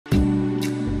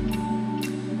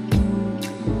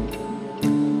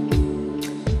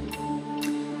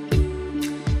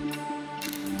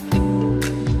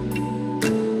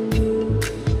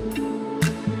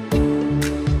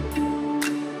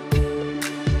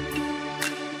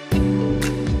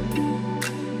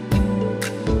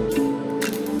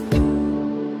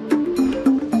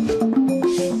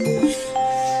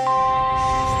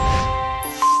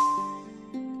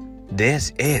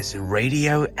This is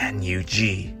Radio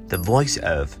NUG, the voice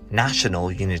of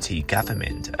National Unity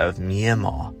Government of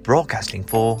Myanmar, broadcasting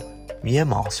for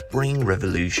Myanmar Spring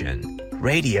Revolution.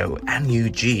 Radio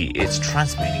NUG is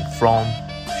transmitting from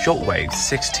shortwave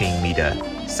 16 meter,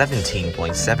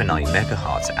 17.79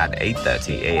 MHz at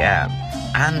 8:30 AM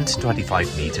and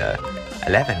 25 meter,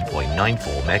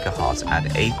 11.94 MHz at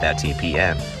 8:30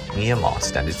 PM Myanmar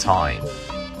Standard Time.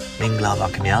 မင်္ဂလာပါ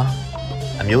ခင်ဗျာ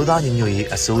အမျိုးသားညီညွတ်ရေး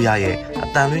အစိုးရရဲ့အ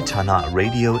တန်လွင့်ဌာန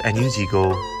Radio NUG ကို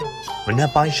မန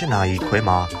က်ပိုင်း 8 နာရီခွဲ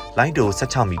မှာလိုင်းတို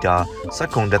16မီတာ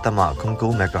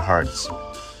 19.9 MHz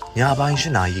ညပိုင်း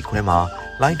 8 နာရီခွဲမှာ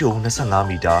လိုင်းတို25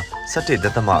မီတာ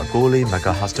 17.6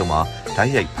 MHz တို့မှာဓာ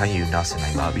တ်ရိုက်ဖမ်းယူနားဆင်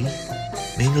နိုင်ပါပြီ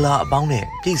မင်္ဂလာအပေါင်းနဲ့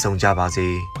ပြည့်စုံကြပါစေ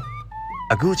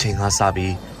အခုချိန်ကစ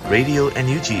ပြီး Radio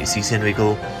NUG အစီအစဉ်တွေ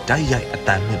ကိုဓာတ်ရိုက်အတ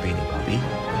န်လွှင့်ပေးနေပါပြီ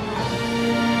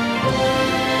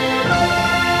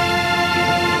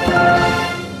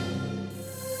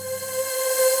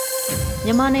မြ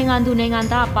န်မာနိုင်ငံသူနိုင်ငံ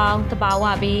သားအပေါင်းတဘာဝ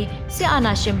ပြီးစစ်အာ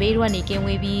ဏာရှင်ဘေးတို့ကနေကင်း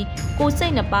ဝေးပြီးကိုယ်စိ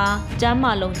တ်နှပါကျမ်း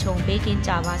မာလုံးခြုံပေးကင်း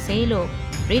ကြပါစေလို့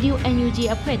Radio NUG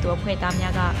အဖွဲ့သူအဖွဲ့သား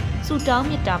များကဆုတောင်း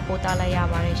မေတ္တာပို့သလိုက်ရ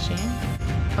ပါတယ်ရှင်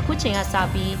။အခုချိန်ကစ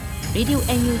ပြီး Radio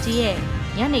NUG ရဲ့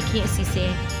ညနေခင်းအစီအစ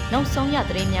ဉ်နောက်ဆုံးရ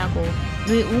သတင်းများကိုຫ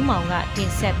ນွေဦးမောင်ကတ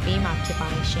င်ဆက်ပေးမှာဖြစ်ပါ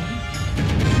တယ်ရှင်။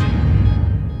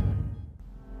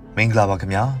မင်္ဂလာပါခ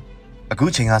င်ဗျာအခု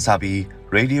ချိန်ကစပြီး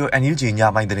Radio NUG ည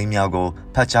ပိုင်းသတင်းများကို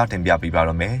ဖတ်ကြားတင်ပြပေးပါရ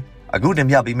မယ်။အခုတင်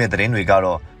ပြပေးမယ့်သတင်းတွေက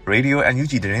တော့ Radio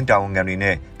NUG သတင်းတာဝန်ခံတွေ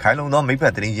နဲ့ခိုင်လုံသောမိဖ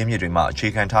က်သတင်းရင်းမြစ်တွေမှအခြေ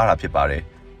ခံထားတာဖြစ်ပါတယ်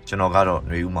။ကျွန်တော်ကတော့ຫ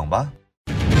ນွေဦးမောင်ပါ။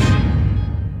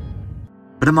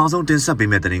ပထမဆုံးတင်ဆက်ပေး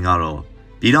မယ့်သတင်းကတော့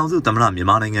ပြည်ထောင်စုသမ္မတမြန်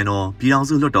မာနိုင်ငံတော်ပြည်ထောင်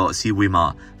စုလွှတ်တော်အစည်းအဝေးမှာ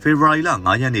ဖေဖော်ဝါရီလ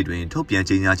 9 ရက်နေ့တွင်ထုတ်ပြန်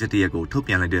ကြေညာချက်တရက်ကိုထုတ်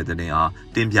ပြန်လိုက်တဲ့သတင်းအား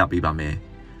တင်ပြပေးပါမယ်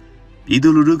။ပြည်သူ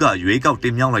လူထုကရွေးကောက်တ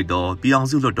င်မြှောက်လိုက်သောပြည်ထောင်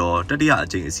စုလွှတ်တော်တတိယအ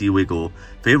ကြိမ်အစည်းအဝေးကို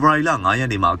ဖေဖော်ဝါရီလ 9 ရက်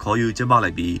နေ့မှာခေါ်ယူကျင်းပ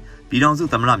လိုက်ပြီးပြည်ထောင်စု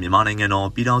သမ္မတမြန်မာနိုင်ငံတော်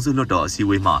ပြည်ထောင်စုလွှတ်တော်အစည်းအ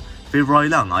ဝေးမှာဖေဖော်ဝါရီ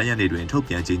လ 9 ရက်နေ့တွင်ထုတ်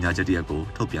ပြန်ကြေညာချက်တရက်ကို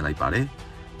ထုတ်ပြန်လိုက်ပါတယ်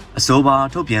။အဆိုပါ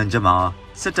ထုတ်ပြန်ချက်မှာ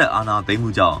စစ်တပ်အာဏာသိမ်းမှု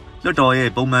ကြောင့်လွှတ်တော်ရဲ့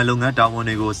ပုံမှန်လုပ်ငန်းတာဝန်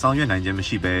တွေကိုဆောင်ရွက်နိုင်ခြင်းမ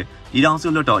ရှိဘဲပြည်ထောင်စု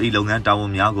လွှတ်တော်၏လုပ်ငန်းတာဝ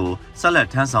န်များကိုဆက်လက်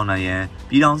ထမ်းဆောင်နိုင်ရန်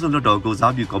ပြည်ထောင်စုလွှတ်တော်ကို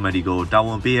စားပြုကော်မတီကိုတာဝ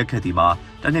န်ပေးအပ်ခဲ့သည်မှာ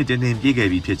တနှစ်တင်းပြည့်ခဲ့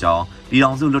ပြီဖြစ်ကြောင်းပြည်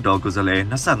ထောင်စုလွှတ်တော်ကိုယ်စားလှယ်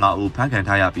25ဦးဖမ်းခံ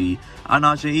ထားရပြီးအာ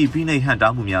ဏာရှင်၏ဖိနှိပ်ဟန့်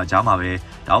တားမှုများကြားမှာပဲ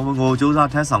တာဝန်ကိုစ조사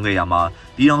ထမ်းဆောင်ခဲ့ရမှာ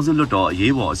ပြည်ထောင်စုလွှတ်တော်အ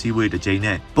ရေးပေါ်အစည်းအဝေးတစ်ကြိမ်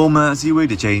နဲ့ပုံမှန်အစည်းအဝေး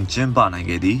တစ်ကြိမ်ကျင်းပနိုင်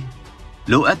ခဲ့သည်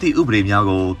လိုအပ်သည့်ဥပဒေများ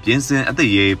ကိုပြင်ဆင်အသစ်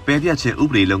ရေးပယ်ဖျက်ခြင်းဥ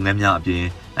ပဒေလုပ်ငန်းများအပြင်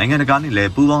နိုင်ငံတကာနှင့်လ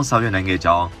ည်းပူးပေါင်းဆောင်ရွက်နိုင်ခဲ့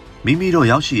ကြောင်းမိမိတို့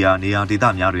ရောက်ရှိရာနေရာဒေသ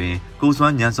များတွင်ကိုယ်စွ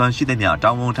မ်းဉာဏ်စွမ်းရှိသမျှတာ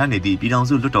ဝန်ထမ်းနေသည့်ပြည်ထောင်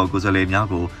စုလွှတ်တော်ကိုယ်စားလှယ်များ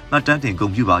ကိုမှတ်တမ်းတင်ဂု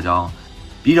ဏ်ပြုပါကြောင်း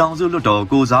ပြည်ထောင်စုလွှတ်တော်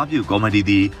ကိုစားပြုကော်မတီ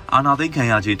သည်အာဏာသိမ်းခံ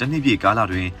ရခြင်းတစ်နှစ်ပြည့်ကာလ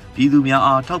တွင်ပြည်သူများ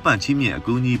အားထောက်ပံ့ချီးမြှင့်အ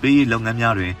ကူအညီပေးရေးလုပ်ငန်း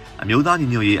များတွင်အမျိုးသားညီ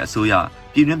ညွတ်ရေးအစိုးရ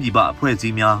ပြည်တွင်းပြည်ပအဖွဲ့အစ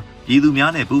ည်းများပြည်သူ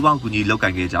များနှင့်ပူးပေါင်းကူညီလုပ်ကို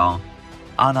င်ခဲ့ကြောင်း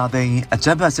အာဏာသိမ်းအကြ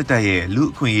မ်းဖက်စစ်တပ်ရဲ့လူ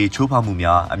အခွင့်အရေးချိုးဖောက်မှု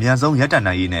များအမြန်ဆုံးရပ်တန့်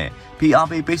နိုင်ရေးနဲ့ဖိအား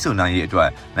ပေးပိတ်ဆို့နိုင်ရေးအတွက်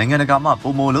နိုင်ငံတကာမှ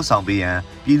ပုံမလှုပ်ဆောင်ပေးရန်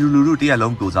ပြည်သူလူထုတရက်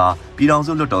လုံးကိုစားပြည်ထောင်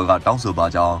စုလွှတ်တော်ကတောင်းဆိုပါ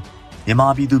ကြောင်းမြန်မာ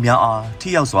ပြည်သူများအားထိ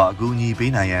ရောက်စွာအကူအညီ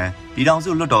ပေးနိုင်ရန်ပြည်ထောင်စု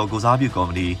လွှတ်တော်ကိုစားပြုကော်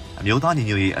မတီအမျိုးသားညီ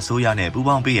ညွတ်ရေးအစိုးရနဲ့ပူး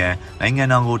ပေါင်းပေးရန်နိုင်ငံ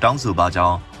တော်ကိုတောင်းဆိုပါကြော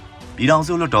င်းပြည်ထောင်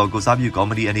စုလွှတ်တော်ကိုစားပြုကော်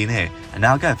မတီအနေနဲ့အ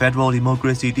နာဂတ် Federal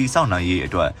Democracy တည်ဆောက်နိုင်ရေးအ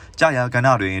တွက်ကြာရာကဏ္ဍ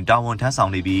တွင်တာဝန်ထမ်းဆော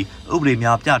င်နေပြီးဥပဒေ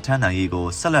များပြဋ္ဌာန်းနိုင်ရေးကို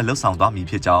ဆက်လက်လှုပ်ဆောင်သွားမည်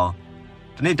ဖြစ်ကြောင်း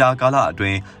တနေ့တာကာလအတွ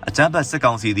င်းအကြမ်းဖက်စစ်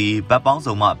ကောင်စီသည်ဗတ်ပေါင်း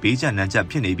စုံမှဘေးကျပ်နှံချက်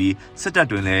ဖြစ်နေပြီးစစ်တပ်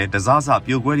တွင်လည်းတစားစ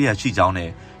ပြိုကွဲရရှိကြောင်းနဲ့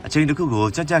အချိန်တစ်ခုကို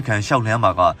ကြက်ကြက်ခံရှောက်နှမ်း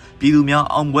မှာကပြည်သူများ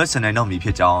အောင်ပွဲဆင်နိုင်တော့မည်ဖြ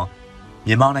စ်ကြောင်း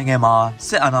မြန်မာနိုင်ငံမှာစ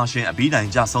စ်အာဏာရှင်အပြီးတိုင်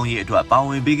ကြဆုံးရေးအတွက်ပါဝ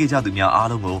င်ပေးခဲ့ကြသူများအား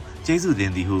လုံးကိုကျေးဇူးတ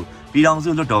င်သည်ဟုပြည်ထောင်စု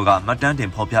လွှတ်တော်ကမှတ်တမ်းတ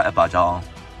င်ဖော်ပြအပ်ပါကြောင်း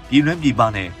ပြည်တွင်းပြည်ပ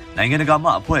နဲ့နိုင်ငံတကာမှ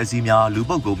အဖွဲ့အစည်းများလူ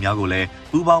ပုဂ္ဂိုလ်များကိုလည်း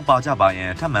ပူးပေါင်းပါကြပါရ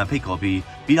န်ထပ်မံဖိတ်ခေါ်ပြီး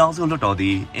ပြည်ထောင်စုလွှတ်တော်သ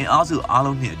ည်အင်အားစုအား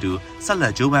လုံးနှင့်အတူဆက်လ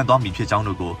က်ကြိုးပမ်းသွားမည်ဖြစ်ကြောင်း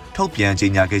တို့ကိုထုတ်ပြန်ကြေ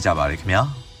ညာခဲ့ကြပါတယ်ခင်ဗျာ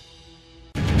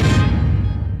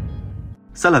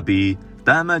ဆက်လက်ပြီးတ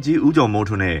န်အမတ်ကြီးဦးကျော်မိုး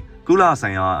ထွန်းနဲ့ကုလဆို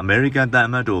င်ရာအမေရိကန်တန်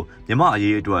အမတ်တို့မြန်မာအ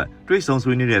ရေးအတွက်တွေ့ဆုံ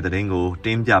ဆွေးနွေးတဲ့သတင်းကိုတ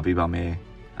င်ပြပေးပါမယ်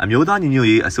အမျိုးသားညီညွတ်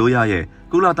ရေးအစိုးရရဲ့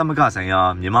ကုလသမဂ္ဂဆိုင်ရာ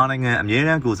မြန်မာနိုင်ငံအမြဲတ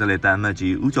မ်းကိုယ်စားလှယ်တန်အမတ်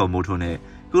ကြီးဦးကျော်မိုးထွန်းနဲ့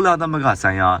ကုလသမဂ္ဂ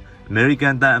ဆိုင်ရာအမေရိက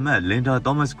န်တန်အမတ်လင်ဒါ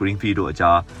သောမတ်ဂရင်းဖီတို့အ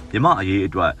ကြားမြန်မာအရေး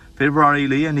အတွက်ဖေဖော်ဝါရီ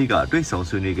 4 ရက်နေ့ကတွေ့ဆုံ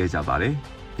ဆွေးနွေးခဲ့ကြပါတယ်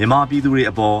မြန်မာပြည်သူတွေ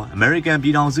အပေါ်အမေရိကန်ပြ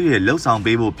ည်ထောင်စုရဲ့လှုပ်ဆောင်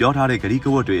ပေးဖို့ပြောထားတဲ့ကတိက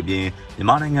ဝတ်တွေအပြင်မြန်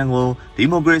မာနိုင်ငံကိုဒီ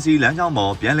မိုကရေစီလမ်းကြောင်း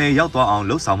ပေါ်ပြန်လည်ရောက်သွားအောင်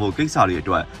လှုပ်ဆောင်ဖို့ကိစ္စတွေအ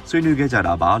တွက်ဆွေးနွေးခဲ့ကြ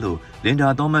တာပါလို့လင်ဒါ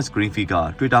သောမတ်ဂရင်းဖီက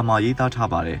Twitter မှာရေးသားထား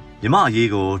ပါတယ်မြန်မာအရေး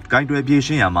ကိုဂိုင်းတွယ်ပြေ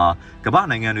ရှင်းရမှာကမ္ဘာ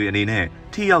နိုင်ငံတွေအနေနဲ့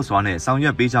ထိရောက်စွာနဲ့ဆောင်ရွ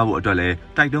က်ပေးကြဖို့အတွက်လည်း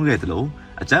တိုက်တွန်းခဲ့သလို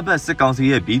အကြမ်းဖက်စစ်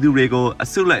ကောင်စီရဲ့ပြည်သူတွေကို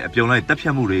အစုလိုက်အပြုံလိုက်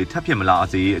တပ်ဖြတ်မှုတွေထပ်ဖြစ်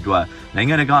မလာစေရေးအတွက်နိုင်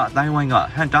ငံတကာအတိုင်းဝိုင်း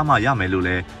ကဟန်တားမှရမယ်လို့လ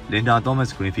ည်းလင်ဒါသောမတ်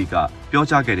ဂရင်းဖီကပြော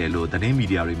ကြားခဲ့တယ်လို့သတ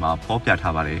င်းမီဒီယာတွေ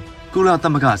မှာဖော်ပြထားပါတယ်။ကု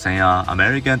လသမဂ္ဂဆိုင်ရာအမေ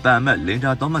ရိကန်တန်အမတ်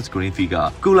လင်ဒါသောမတ်ဂရင်းဖီ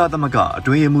ကကုလသမဂ္ဂအ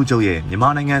တွင်းရေးမှူးချုပ်ရဲ့မြန်မာ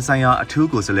နိုင်ငံဆိုင်ရာအထူး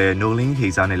ကိုယ်စားလှယ်နိုလ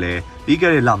င်းဟေဇာနဲ့လည်းပြီး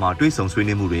ခဲ့တဲ့လမှာတွေ့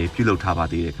ဆုံဆွေးနွေးမှုတွေပြုလုပ်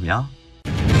ထားပါသေးတယ်ခင်ဗျာ။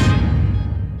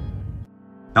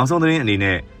နောက်ဆုံးသတင်း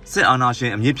အနေနဲ့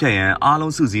စစ်အာဏာရှင်အမြင့်ဖြတ်ရန်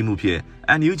အားလုံးစုစည်းမှုဖြင့်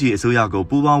NUG အစိုးရ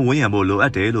ကိုပူးပေါင်းဝန်းရံဖို့လိုအ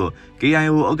ပ်တယ်လို့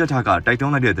KIO ဥက္ကဋ္ဌက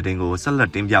တိုက်တွန်းလိုက်တဲ့သတင်းကိုဆက်လက်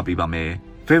တင်ပြပေးပါမယ်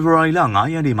။ ဖေဖော်ဝါရီလ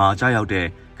9ရက်နေ့မှာကြာရောက်တဲ့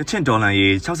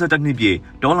ကချင်တော်လှန်ရေး62နှစ်ပြ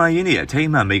ည့်တော်လှန်ရေးနေ့အထိ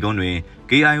မ်းအမှတ်မိန့်ခွန်းတွင်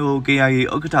KIO KIA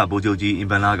ဥက္ကဋ္ဌဗိုလ်ချုပ်ကြီးအင်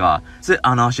ဘန်လာက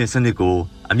စစ်အာဏာရှင်စနစ်ကို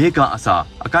အမြင့်ကအ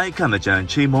စအကိုက်အခတ်မကြ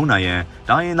မ်းချိန်မုံနိုင်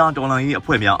ရန်ဒိုင်းရင်သားတော်လှန်ရေး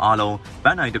အဖွဲ့များအားလုံး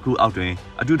ဗန်းနိုင်တစ်ခု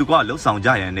အောက်တွင်အတူတကွလှုပ်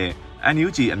ဆောင်ကြရန်နဲ့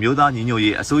NUG အမျိုး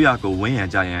သားညီညွတ်ရေးအစိုးရကိုဝ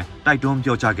န်းရံကြရန်တိုက်တွန်း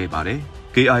ပြောကြားခဲ့ပါတယ်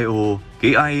။ KIO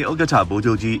KIA ဥက္ကဋ္ဌဗိုလ်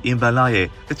ချုပ်ကြီးအင်ဘန်လာရဲ့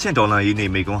ကချင်တော်လှန်ရေး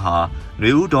နေ့မိန့်ခွန်းဟာຫ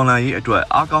ນွေဦးတော်လှန်ရေး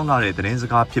အတွက်အားကောင်းလာတဲ့သတင်း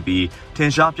စကားဖြစ်ပြီး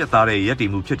ထင်ရှားပြတ်သားတဲ့ရည်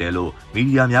တည်မှုဖြစ်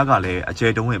တယ်လို့မီဒီယာများကလည်း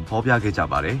အကျယ်တုံးဝင်ဖော်ပြ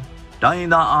ခဲ့ကြပါတယ်။ဒိုင်း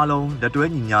ရင်သားအားလုံးလက်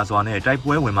တွဲညီညာစွာနဲ့တိုက်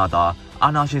ပွဲဝင်မှသာအာ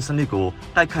ဏာရှင်စနစ်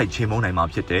ကိုတိုက်ခိုက်ချေမှုန်းနိုင်မှာ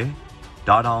ဖြစ်တယ်။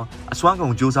ဒါတောင်အစွ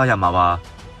မ်းကုန်စူးစမ်းရမှာပါ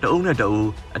။တအုပ်နဲ့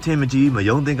တအုပ်အထင်မကြီး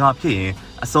မယုံသင်္ကာဖြစ်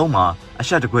ရင်အဆုံးမှာအ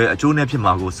ဆက်တကွဲအကျိုးနဲ့ဖြစ်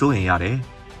မှာကိုစိုးရင်ရတယ်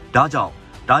။ဒါကြော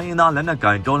င့်ဒိုင်းရင်သားလက်နက်က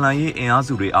င်တော်လှန်ရေးအင်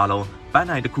အားစုတွေအားလုံးပ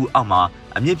န်းနိုင်တစ်ခုအောက်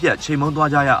မှာအမြင့်ပြတ်ချိန်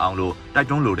မုံသွားကြရအောင်လို့တိုက်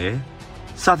တွန်းလိုတယ်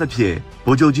။စသဖြ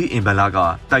င့်ဗိုလ်ချုပ်ကြီးအင်ဘန်လာက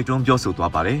တိုက်တွန်းပြော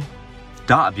ဆိုသွားပါတယ်။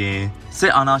ဒါအပြင်စ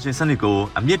စ်အာဏာရှင်စနစ်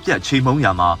ကိုအမြင့်ပြတ်ချိန်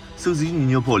မုံရာမှာစူးစီးညီ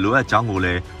ညွတ်ဖို့လိုအပ်ကြောင်းကို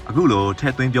လည်းအခုလို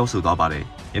ထည့်သွင်းပြောဆိုသွားပါတယ်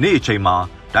။ယနေ့အချိန်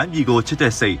မှာတိုင်းပြည်ကိုချစ်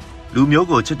တဲ့စိတ်လူမျိုး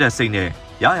ကိုချစ်တဲ့စိတ်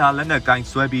နဲ့ရရလက်နက်ကင်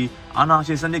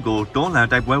ဆွဲပြီးအာဏာရှင်စနစ်ကိုတွ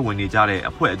န်းလှန်တိုက်ပွဲဝင်နေကြ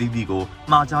တဲ့အဖွဲ့အသီးသီးကို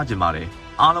မှားချခြင်းပါတယ်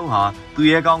။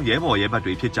အားလုံးဟာသူရဲကောင်းရဲဘော်ရဲဘက်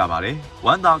တွေဖြစ်ကြပါတယ်။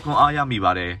ဝမ်းသာခွန်အားရမိပါ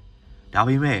တယ်။ဒါ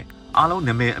ပေမဲ့အားလုံး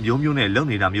နာမည်အမျိုးမျိုးနဲ့လုံ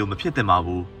နေတာမျိုးမဖြစ်သင့်ပါ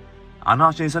ဘူး။အာဏာ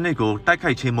ရှင်စနစ်ကိုတိုက်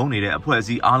ခိုက်ချိန်မုံနေတဲ့အဖွဲ့အ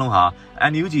စည်းအားလုံးဟာ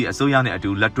NUG အစိုးရနဲ့အတူ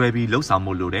လက်တွဲပြီးလှုပ်ဆောင်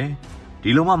မှုလိုတယ်။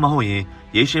ဒီလိုမှမဟုတ်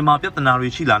ရင်ရေရှည်မှာပြဿနာတွေ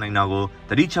ရှိလာနိုင်တာ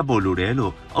ကိုသတိချက်ဖို့လိုတယ်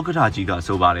လို့ဥက္ကဋ္ဌကြီးက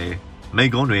ဆိုပါတယ်။မိ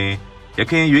န့်ခွန်းတွင်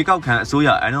ရခိုင်ရွေးကောက်ခံအစိုးရ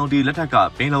NLD လက်ထက်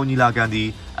ကပင်လုံညီလာခံသည်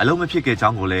အလုံးမဖြစ်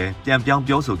ခဲ့ကြောင်းကိုလည်းပြန်ပြောင်း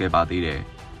ပြောဆိုခဲ့ပါသေးတယ်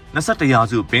။21ရာ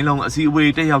စုပင်လုံအစည်းအ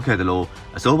ဝေးတက်ရောက်ခဲ့သလို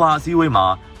အဆိုပါအစည်းအဝေးမှာ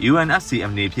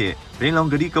UNSCM နေဖြင့်ပင်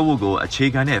လုံဂတိကဝတ်ကိုအ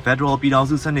ခြေခံတဲ့ Federal ပြည်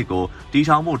ထောင်စုစနစ်ကို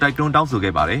တည်ထောင်ဖို့တိုက်တွန်းတောင်း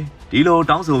ဆိုခဲ့ပါတယ်။ဒီ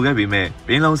လိုတောင်းဆိုခဲ့ပေမဲ့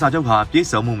ပင်လုံစာချုပ်ဟာပြည့်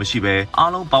စုံမှုမရှိဘဲ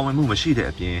အားလုံးပါဝင်မှုမရှိတဲ့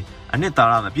အပြင်အနှစ်သာ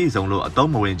ရမပြည့်စုံလို့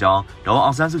အသုံးမဝင်ကြောင်းဒေါ်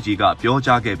အောင်ဆန်းစုကြည်ကပြော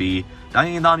ကြားခဲ့ပြီးတို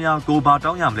င်းရင်းသားများ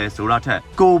ကိုဘာတောင်းရမလဲဆိုတာ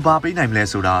ထက်ကိုဘာပေးနိုင်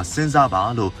မလဲဆိုတာစဉ်း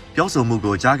စားပါလို့ပြောဆို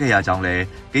မှုကိုကြားခဲ့ရကြောင်းလည်း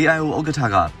KIO ဥက္ကဋ္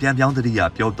ဌကပြန်ပြောင်းသတိ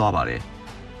ရပြောသွားပါတယ်။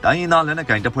တိုင်းရင်းသားလက်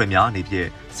နက်ကိုင်တပ်ဖွဲ့များအနေဖြ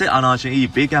င့်စစ်အာဏာရှင်၏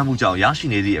ပေးကမ်းမှုကြောင့်ရ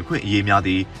ရှိနေသည့်အခွင့်အရေးများသ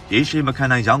ည်ရေရှည်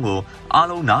မခံနိုင်ကြောင်းကို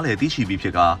အားလုံးနားလည်သိရှိပြီးဖြ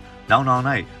စ်ကနော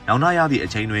င်နာရသည့်အ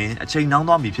ချိန်တွင်အချိန်နှောင်း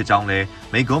သွားမည်ဖြစ်ကြောင်းလည်း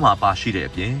မိန့်ခွန်းမှာပါရှိတဲ့အ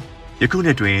ပြင်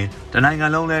ယခုနှစ်တွင်တ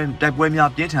နိုင်ငံလုံးလည်းတိုက်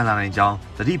ပွဲများပြင်းထန်လာနိုင်ကြော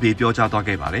င်းသတိ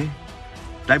ပေးပြောကြားသွားခဲ့ပါတယ်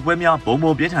။တိုက်ပွဲများ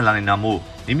ပုံပြင်း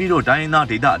ထန်လာနေတာမို့မိမိတို့တိုင်းရင်းသား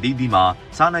ဒေသအသီးသီး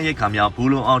မှာစားနပ်ရိက္ခာများဘူး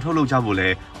လုံအောင်ထုတ်လုပ်ကြဖို့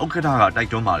လည်းဥက္ကဋ္ဌက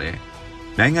တိုက်တွန်းပါတယ်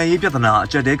။နိုင်ငံရေးပြဿနာအ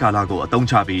ကျပ်တဲကာလကို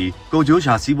အသုံးချပြီးကို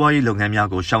ကျိုးရှာစီးပွားရေးလုပ်ငန်းများ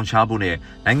ကိုရှောင်ရှားဖို့နဲ့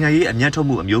နိုင်ငံရေး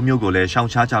အမျက်ထုတ်မှုအမျိုးမျိုးကိုလည်းရှောင်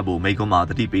ရှားကြဖို့မိန့်ခွန်း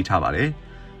မှာသတိပေးထားပါတယ်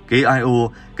။ KIO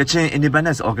Kachin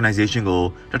Independence Organization ကို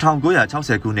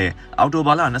1960ခုနှစ်အောက်တို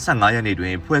ဘာလ25ရက်နေ့တွ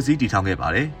င်ဖွဲ့စည်းတည်ထောင်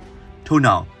ခဲ့ပါတယ်။ထို့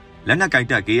နောက်လက်နက်ကင်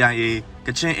တပ် KIA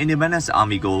Kachin Independence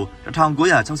Army ကို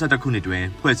1962ခုနှစ်တွင်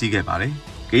ဖွဲ့စည်းခဲ့ပါတယ်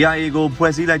။ KIA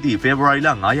ကိုဖွဲ့စည်းလိုက်သည့်ဖေဖော်ဝါရီလ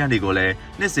9ရက်နေ့ကိုလ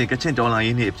ည်းနှစ်စဉ်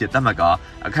ကချင်တော်လှန်ရေးနေ့အဖြစ်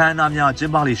သတ်မှတ်ကာအခမ်းအနားများကျ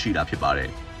င်းပလေ့ရှိတာဖြစ်ပါတယ်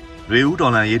။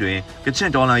နွေဦးတော်လှန်ရေးတွင်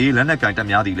ကချင်တော်လှန်ရေးလက်နက်ကင်တပ်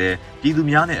များသည်လ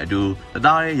ည်းပြည်သူများနှင့်အတူတ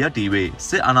သားရဲရပ်တည်၍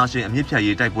စစ်အာဏာရှင်အမြ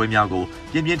င့်ဖြတ်ရေးတိုက်ပွဲများ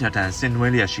ကိုပြင်းပြင်းထန်ထန်ဆင်နွှဲ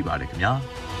လျက်ရှိပါတယ်ခင်ဗျာ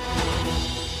။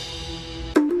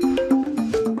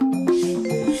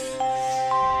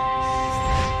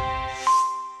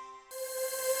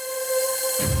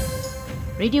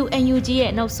 Radio NUG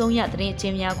ရဲ့နောက်ဆုံးရသတင်း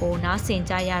အကျဉ်းများကိုနား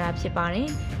ဆင်ကြရတာဖြစ်ပါတယ်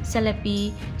။ဆက်လက်ပြီး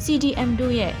CDM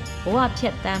တို့ရဲ့ဘ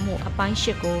ဝဖြတ်သန်းမှုအပိုင်း၈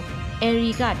ကို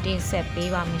Airy ကတင်ဆက်ပေး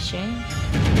ပါမယ်ရှင်။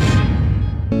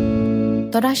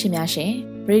သောတာရှင်များရှင်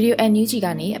Radio NUG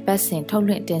ကနေအပတ်စဉ်ထုတ်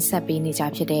လွှင့်တင်ဆက်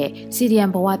ပေးနေကြဖြစ်တဲ့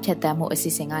CDM ဘဝဖြတ်သန်းမှုအစီ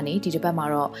အစဉ်ကနေဒီတစ်ပတ်မှာ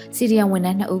တော့ CDM ဝန်ထ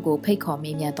မ်း2ဦး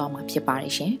ကိုဖိတ်ခေါ်မေးမြန်းသွားမှာဖြစ်ပါ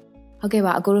တယ်ရှင်။ဟုတ်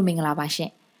ကဲ့ပါအကိုတို့မင်္ဂလာပါရှ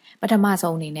င်။ပထ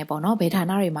မဆုံးအနေနဲ့ပေါ့နော်ဘယ်ဌာ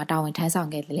နတွေမှာတာဝန်ထမ်း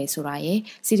ဆောင်ခဲ့တယ်လဲဆိုတာရယ်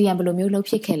CDM ဘယ်လို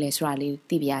မျိုးလုပ်ဖြစ်ခဲ့လဲဆိုတာလေး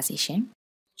သိပြ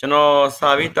ရစီရှင်ကျွန်တော်စာ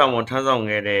ပြီးတာဝန်ထမ်းဆောင်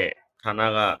ခဲ့တဲ့ဌာ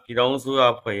နကပြည်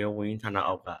ထောင်စုအဖွဲ့ရေးဝန်ကြီးဌာ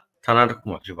နအောက်ကဌာန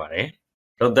တစ်ခုမှဖြစ်ပါတယ်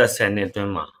လုပ်သက်10နှစ်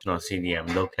အတွင်းမှာကျွန်တော် CDM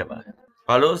လုပ်ခဲ့ပါတယ်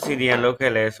ဘာလို့ CDM လုပ်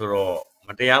ခဲ့လဲဆိုတော့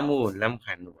မတရားမှုကိုလက်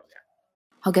မခံလို့ပါဗျာ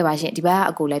ဟုတ်ကဲ့ပါရှင်ဒီဘက်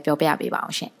အကိုလည်းပြောပြပေးပါအော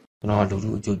င်ရှင်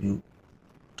ကျွန်တော်လူထုအကျိုးပြု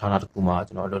ဌာနတစ်ခု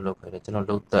မှာကျွန်တော်လုပ်ခဲ့တယ်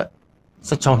ကျွန်တော်လုပ်သက်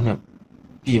 16နှစ်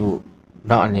ပြ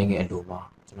ည့်ဖို့နောက်အနေငယ်အလို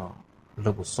မှာကျွန်တော်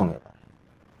လုပ်ဖို့စွန့်ခဲ့ပါ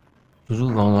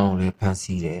တယ်လူလူကောင်းဆောင်ကိုလည်းဖ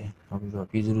မ်းဆီးတယ်နောက်ပြီးတော့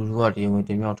ပြည်သူလူထုကတရားဝင်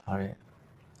တင်မြှောက်ထားတဲ့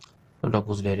တော်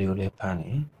ကိုယ်စားလှယ်တွေကိုလည်းဖမ်း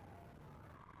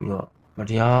တယ်ပြီးတော့မ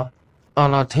တရားအာ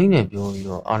ဏာထိ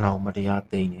န်းနေပြောပြီးတော့အာဏာကိုမတ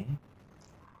ရားသိမ်း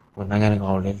တယ်နိုင်ငံ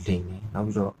တကာကိုလည်းလိမ်တယ်နောက်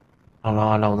ပြီးတော့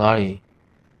လောင်သား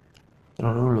တွေကျွန်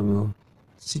တော်တို့လိုမျိုး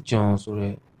စစ်ကြောင်ဆို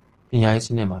တဲ့ပညာရေးစ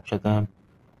နစ်မှာဖြတ်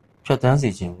တန်း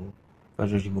စေခြင်းကို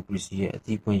Federal Democracy ရဲ့အ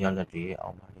သီးပွင့်ရလဒ်တွေရဲ့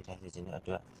အောက်မှာနေထိုင်စေခြင်းတဲ့အ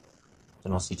တွက်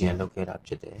ကျွန်တော် CDN လုပ်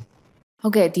ခဲ့တာဖြစ်တယ်ဟု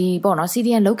တ်ကဲ့ဒီပေါ့နော်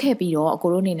CDN လုပ်ခဲ့ပြီးတော့အ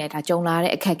ကိုတို့အနေ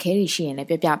နဲ့ဒါကြုံလာတဲ့အခက်အခဲတွေရှိရင်လည်း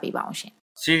ပြပြပေးပါအောင်ရှင်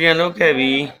CDN လုပ်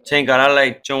ခဲ့ပြီးချိန်ကာလလို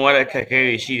က်ကြုံရတဲ့အခက်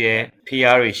အခဲတွေရှိတယ်ဖိ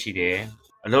အားတွေရှိတယ်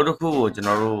အလုပ်တစ်ခုကိုကျွန်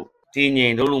တော်တို့တည်ငြိ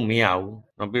မ်လို့မရ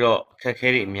ဘူးနောက်ပြီးတော့အခက်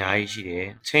အခဲတွေအများကြီးရှိ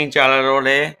တယ်ချိန်ကြာလာတော့လ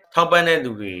ည်းထောက်ပံ့တဲ့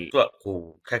လူတွေအတွက်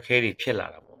ကိုအခက်အခဲ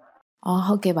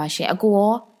တွေဖြစ်လာတာပေါ့ဟုတ်ကဲ့ပါရှင်အကို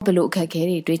ရောဘယ်လိုအခက်အခဲ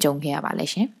တွေတွေ့ကြုံခဲ့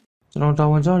ရပါလဲရှင်ကျွန်တော်တာ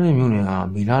ဝန်ကျတဲ့မြို့နယ်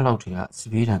ကမီလာလောက်ထက်က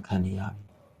စပေးတံခံနေရပြီ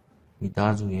မိ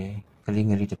သားစုရဲ့ကလေး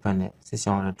ငယ်လေးတစ်ဖက်နဲ့ဆစ်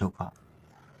ဆောင်ရတဲ့ဒုက္ခ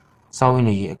စောင်းရင်း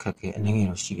တွေအခက်အခဲအနည်းငယ်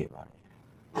တော့ရှိခဲ့ပါ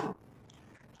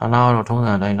တယ်ဌာန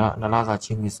ကတော့ထုံးစံတိုင်းလ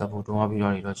လစာချင်းပြီးဆက်ဖို့တွန်း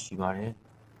အားပြီးတော့ရှိပါ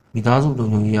တယ်မိသားစု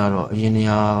လုံခြုံရေးကတော့အ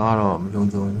ရင်နေရာကတော့မလုံ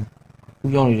ခြုံ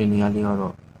ဘူးဥရောက်နေတဲ့နေရာလေးက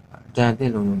တော့တန်အ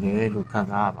သင့်လုံခြုံတယ်လို့ခံ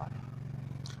စားရပါ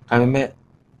တယ်ဒါပေမဲ့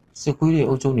စစ်ခွေးတွေ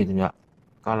အုပ်ချုပ်နေတဲ့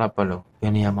ညကာလပတ်လုံးဘ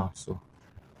ယ်နေရာမှာဆို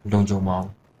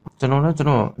လုံခြုံပါဘူးကျွန်တော်နဲ့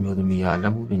ကျွန်တော်အမျိုးသမီးက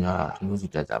လက်မှုပညာဒီလိုစီ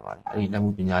တက်ကြပါတယ်အဲဒီလက်မှု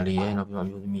ပညာလေးရဲ့နောက်ပြီးတော့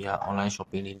အမျိုးသမီးက online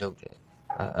shopping လေးလုပ်တယ်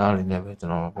အားလေးနဲ့ပဲကျွန်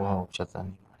တော်ဘဝကိုဖြတ်သ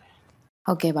န်းနေပါတယ်ဟု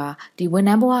တ်ကဲ့ပါဒီဝန်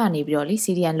ထမ်းဘဝကနေပြီးတော့လေ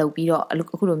CDN လုပ်ပြီးတော့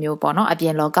အခုလိုမျိုးပေါ့နော်အပြ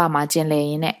င်လောကမှာကျင်လည်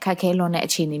ရင်းနဲ့ခက်ခဲလွန်းတဲ့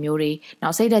အခြေအနေမျိုးတွေနော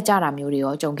က်စိတ်သက်ကြတာမျိုး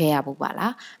တွေရောကြုံခဲ့ရဖို့ပါ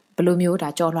လားဘယ်လိုမျိုးဒါ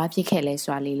ကြော်လွှားဖြစ်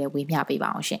ခဲ့လဲဆိုတာလေးလည်းဝေမျှ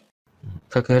ပေးပါအောင်ရှင်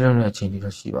ခက်ခဲလွန်းတဲ့အခြေအနေ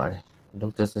တော့ရှိပါတယ်လုပ်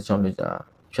တဲ့16နှစ်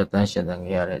ကြာဖြတ်သန်းရှင်သန်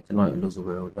ခဲ့ရတဲ့ကျွန်တော်အလုပ်ဆို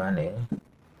ပဲကိုတွန်း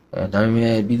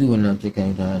တယ်ဒါပေမဲ့ပြည်သူ့ဝန်ထမ်းဖြစ်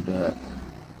ခဲ့တဲ့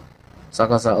အတွက်စ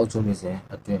ကားအုပ်ချုပ်နေ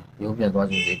စဉ်အတွ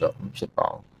င်းရုပ်ပြန်သွားခြင်းတွေတော့မဖြစ်ပါ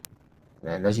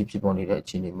ဘူးလက်ရှိဖြစ်ပေါ်နေတဲ့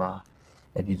အခြေအနေမှာ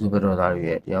ပြည်သူ့ဘက်တော်သားတွေ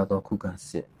ရဲ့တရားတော်ခုခံစ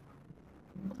စ်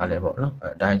အားလ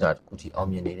ည်းပေါ့နော်အတိုင်းအတာတစ်ခုထိ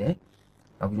အောင်မြင်နေတယ်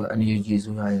နောက်ပြီးတော့ NUG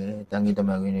ဆိုရရဲ့တန်ခင်းတမ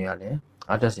န်ခင်းတွေကလည်း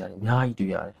အားတက်စရာတွေ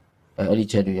အများကြီးတွေ့ရတယ်အဲ့ဒီ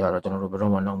ချက်တွေကတော့ကျွန်တော်တို့ဘယ်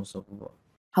တော့မှနောက်မဆုတ်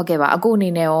ဘူးပေါ့ဟုတ်ကဲ့ပါအခုအနေ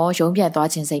နဲ့ရောရုံးပြန်သွား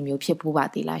ခြင်းစိတ်မျိုးဖြစ်ဖို့ပါ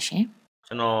သေးလားရှင်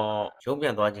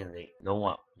ကျွန်တော်ရုံးပြန်သွားခြင်းစိတ်လုံး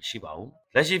ဝမရှိပါဘူး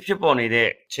လက်ရှိဖြစ်ပေါ်နေ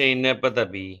တဲ့ချိန်နဲ့ပတ်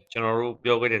သက်ပြီးကျွန်တော်တို့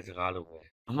ပြောခဲ့တဲ့စကား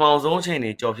လိုပဲအမှောင်ဆုံး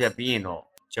ချိန်တွေကြော်ဖြတ်ပြီးရင်တော့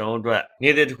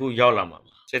ကျွန်တော်တို့နေ့တစ်ခုရောက်လာ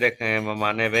မှာပါစိတ်သက်ခံရမှာ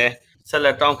နဲ့ပဲဆက်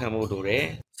လက်တောင်းခံမှုလိုတယ်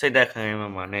စိတ်သက်ခံရ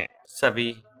မှာနဲ့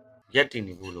ဆက်ပြီးရက်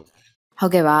တည်နေဖို့လိုဟု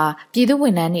တ်ကဲ့ပါပြည်သူဝ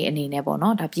န်ထမ်းတွေအနေ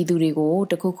နဲ့ပေါ့နော်ဒါပြည်သူတွေ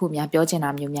ကိုတခုခုများပြောချင်တာ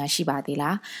မျိုးများရှိပါ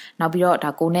သေးလား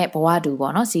နောက်ပြီးတော့ဒါကိုနဲ့ဘ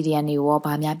ဝတူပေါ့နော် CDN တွေကို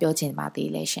ရောဗာများပြောချင်ပါသေး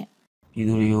လဲရှင်ပြည်သူ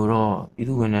တွေကိုတော့ပြည်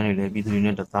သူဝန်ထမ်းတွေလည်းပြည်သူ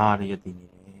တွေနဲ့တသားတည်းရည်တည်နေ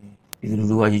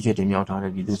တယ်ပြည်သူလူထုကရည်ရွယ်တင်မြှောက်ထား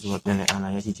တဲ့ပြည်သူဆိုတာပြန်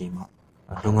လည်အာဏာရရှိချိန်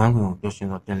မှာလုပ်ငန်းခွင်ကိုပျော်ရွှင်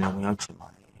စွာပြန်လည်ဝင်ရောက်ချင်ပါ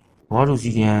တယ်ဘဝတူ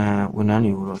CDN ဝန်ထ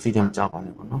မ်းတွေကိုတော့စိတ်တ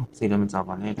မကြပါနဲ့ပေါ့နော်စိတ်တမကြ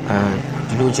ပါ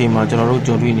နဲ့ဒီလိုအချိန်မှာကျွန်တော်တို့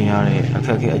ကြုံတွေ့နေရတဲ့အခ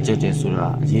က်အခဲအကျက်တွေဆိုတာ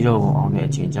အရေးတော်ပုံအောင်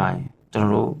တဲ့အချိန်ကြရင်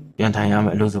ကျွန်တော်တို့ပြန်ထိုင်ရမ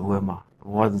ယ့်အလုပ်စပွဲမှာဘ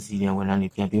ဝတူ CDN ဝန်ထမ်းတွေ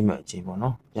ပြန်ပြေးမဲ့အ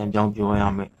ချိန်ပေါ့နော်ပြန်ပြောင်းပြော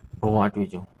ရမယ့်ဘဝအတွေ့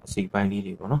အကြုံအစိပ်ပိုင်း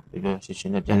လေးတွေပေါ့နော်ပြောရှ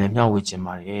င်းရှင်းနဲ့ပြန်လည်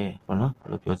မျှဝေချင်ပါတယ်ပေါ့နော်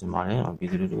ဘယ်လိုပြောချင်ပါ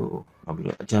တယ်ပြည်သူတို့နောက်ပြီး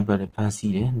တော့အကြံပေးတဲ့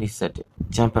ဖန်စီတဲ့နှိစက်တဲ့အ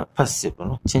ကြံပေးဖတ်စစ်ပေါ့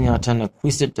နော်ချင်းညာထက်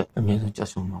နဲ့ခွေးစစ်တဲ့အမြဲတ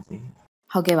မ်းကြဆုံပါစေ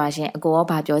ဟုတ်ကဲ့ပါရှင်အကိုရော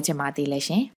ဗာပြောချင်ပါ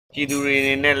သေးလဲရှင်ပြည်သူတွေ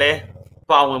အနေနဲ့လည်း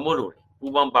ပါဝင်ဖို့လို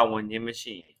တယ်ပူးပေါင်းပါဝင်ခြင်းမရှိ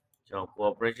ကျွန်တော်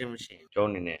cooperation မရှိ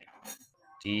ကျွန်တော်အနေ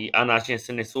နဲ့ဒီအာဏာရှင်စ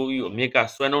နစ်ဆိုးကြီးကိုအမြင့်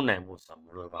ကဆွဲနှုတ်နိုင်ဖို့ဆိုမ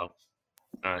လိုပါဘူး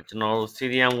ကျွန်တော်တို့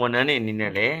CDN ဝန်ထမ်းတွေ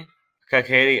အနေနဲ့လည်းအခက်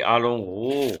အခဲတွေအားလုံးကို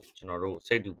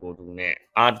ကျွန်တော်တို့စိတ်တူကိုယ်တူ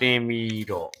နဲ့အားတင်းပြီး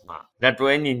တော့မှ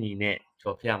လက်တွဲညီညီ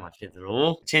နဲ့ကြော်ဖြတ်မှာဖြစ်သ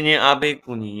လိုချင်းချင်းအား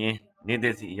ပေးကူညီရ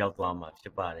င်းနေတဲ့စီရောက်သွားမှာဖြ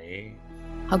စ်ပါ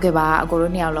တယ်ဟုတ်ကဲ့ပါအကို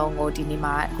တို့နှစ်ယောက်လုံးကိုဒီ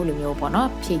နေ့မှာအခုလို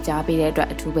မျိုးပေါ့နော်ဖြည့်ကြားပေးတဲ့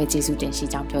အတွက်အထူးပဲကျေးဇူးတင်ရှိ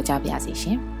ကြောင်းပြောကြားပါရစေရှ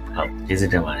င်ဟုတ်ကျေး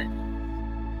ဇူးတင်ပါ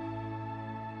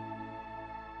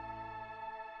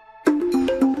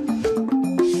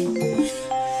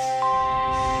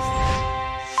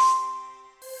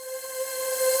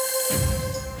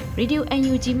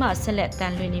NUG မှဆက်လက်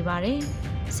တန်လွှင့်နေပါတယ်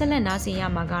ဆက်လက်နားဆင်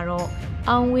ရမှာ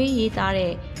ကတော့အောင်ဝေးရေး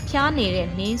သားတဲ့ဖျားနေ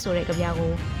တဲ့နှင်းဆိုတဲ့ကြပြ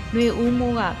ကိုຫ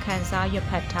ນွေဦးမိုးကခန်း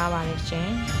စားရွက်ဖတ်ထားပါတယ်ရှင်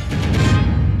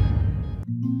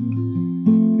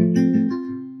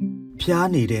ဖျား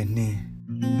နေတဲ့နှင်း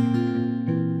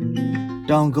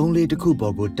တောင်ကုန်းလေးတစ်ခု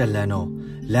ပေါ်ကိုတက်လန်းတော့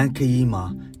လမ်းခရီး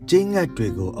မှာကျင်း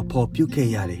ငတ်တွေကိုအဖော်ပြုတ်ခဲ့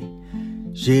ရတယ်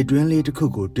ရေတွင်းလေး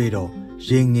တစ်ခုကိုတွေ့တော့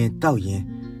ရေငင်တောက်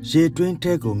ရင်ရေတွင်း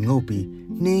ထဲ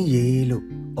ကိုငုတ်ပြီးနှင်းရေလို့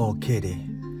အော်ခဲ့တယ်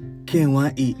ခင်ဝ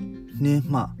မ်းဤနှ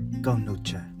င်းမှကောက်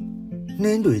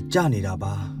နှုတ်ချက်နှင်း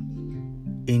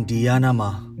တွေကျနေတာပါအင်ဒီယားနား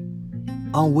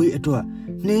မှာအောင်ဝေးအတွက်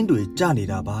နှင်းတွေကျနေ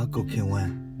တာပါကိုခင်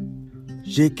ဝမ်း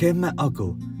ရေခဲမှတ်အောက်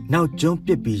ကိုနောက်ကျုံးပ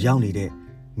စ်ပြီးရောက်နေတဲ့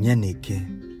ညနေခင်း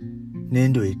နှ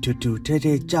င်းတွေထူထူထဲ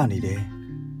ထဲကျနေတယ်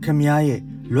ခမည်းရဲ့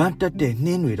လွမ်းတက်တဲ့နှ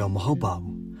င်းတွေတော့မဟုတ်ပါ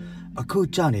ဘူးအခု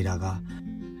ကျနေတာက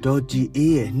ဒေါ်ကြီး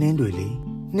အေးရဲ့နှင်းတွေလေ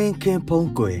နှင်းခင်းဖုံး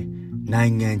ကွယ်နို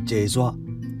င်ငံကျယ်စွာ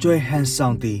ကျွဲဟန်ဆော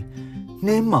င်သည်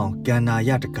နှင်းမောင်ကန်နာရ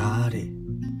တကားတဲ့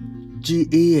ကြီး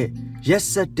အေးရဲ့ရက်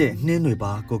ဆက်တဲ့နှင်းတွေ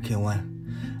ပါကိုခင်ဝမ်း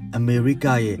အမေရိက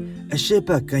ရဲ့အရှေ့ဘ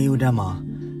က်ကမ်းရိုးတန်းမှာ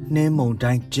နှင်းမုန်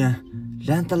တိုင်းကျန်းလ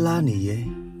န်တလားနေရဲ့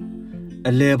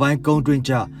အလဲပိုင်းကုန်းတွင်း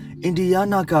ကျအင်ဒီယား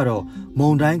နာကတော့မု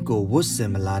န်တိုင်းကိုဝတ်ဆ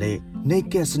င်မလာတဲ့နေ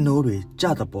ကက်စနိုးတွေကြ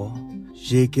တဲ့ပေါ်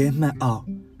ရေခဲမှတ်အောင်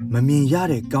မမြင်ရ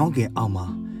တဲ့ကောင်းကင်အောက်မှာ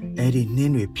အဲ့ဒီနှ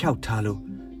င်းတွေဖျောက်ထားလို့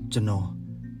ကျွန်တော်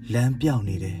လမ်းပြောင်း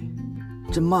နေတယ်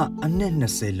ကျမအနှစ်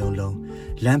20လုံး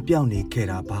လမ်းပြောင်းနေခဲ့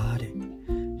တာပါတဲ့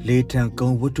လေထံကု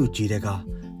န်းဝတ္ထုကြီးတဲ့က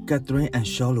ကက်သရင်းအန်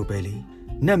ရှောလိုပဲလေ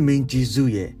နတ်မင်းကြီးစု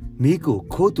ရဲ့မိကို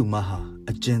ခိုးသူမဟာ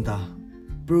အကျဉ်းသား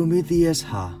ပရိုမီသီးယပ်စ်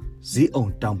ဟာဇီးအော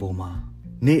င်တောင်ပေါ်မှာ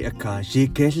နေ့အခါရေ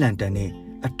ခဲလှန်တန်နဲ့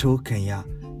အထိုးခံရ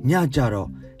ညကြတော့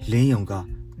လင်းယုံက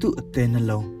သူ့အသေးနှ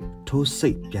လုံးထိုးစိ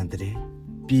တ်ပြန်တဲ့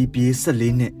ပြေး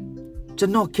14နှစ်ကျွ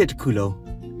န်တော်ခက်တစ်ခုလုံး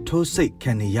ထိုးစိတ်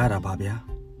ခံနေရတာပါဗျာ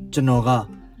ကျွန်တော်က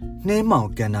နှဲမောင်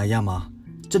ကန်နာရမှာ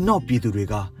ကျွန်တော်ပြည်သူတွေ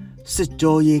ကစစ်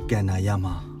ကြောရေးကန်နာရ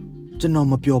မှာကျွန်တော်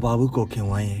မပျော်ပါဘူးကိုခင်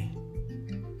ဝမ်းရဲ့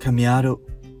ခမည်းတော်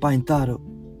ပိုင်သားတို့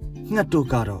ငှက်တို့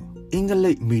ကတော့အင်္ဂ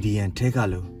လိပ်မီဒီယံထဲက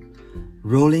လို့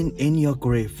rolling in your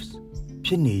graves ဖြ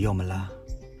စ်နေရောမလား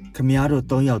ခမည်းတော်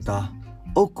3ယောက်သား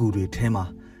အုတ်ကူတွေထဲမှာ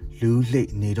လူးလှိ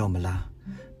တ်နေတော့မလား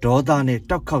ဒေါသနဲ့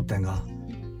တောက်ခေါက်တန်က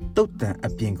တုတ်တန်အ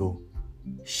ပြင်ကို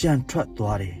ရှန်ထွက်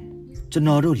သွားတယ်ကျွန်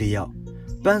တော်တို့4ယောက်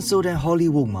ပန်ဆိုဒန်ဟောလိ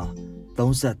ဝုဒ်မှာ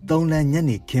33လမ်းည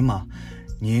နေခင်းမှာ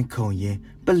ငင်းခုန်ရင်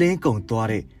ပလင်းကုံသွား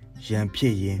တဲ့ရန်ဖြ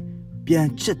စ်ရင်ပြန်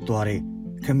ချစ်သွားတဲ့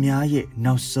ခမည်းရဲ့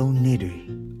နောက်ဆုံးနေ့တွေ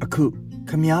အခု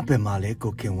ခမည်းဘယ်မှာလဲ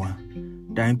ကိုခင်ဝမ်း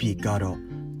တိုင်းပြည်ကတော့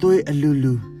သွေးအလူ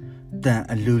လူတန်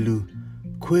အလူလူ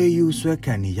ခွေးယူဆွဲ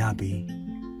ခံနေရပြီ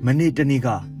မနေ့တနေ့က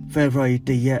February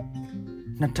 1 ရက်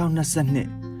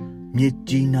2022မြစ်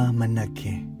ကြီးနားမနက်ခ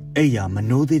င်းအဲ့ရမ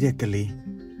နိုးသေးတဲ့ကလေး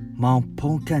မောင်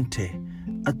ဖုံးခန့်တယ်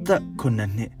အသက်9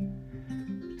နှစ်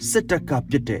စစ်တပ်က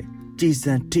ပြစ်တဲ့ကြည်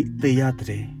စံထိသေရ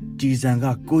တဲ့ကြည်စံက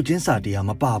ကိုချင်းစာတရား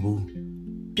မပဘူး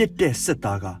ပြစ်တဲ့စစ်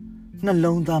သားကနှ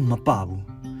လုံးသားမပဘူး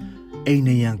အိမ်န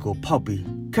ရံကိုဖောက်ပြီး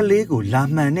ခလေးကိုလာ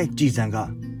မှန်တဲ့ကြည်စံက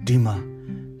ဒီမှာ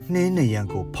နှင်းနရံ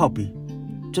ကိုဖောက်ပြီး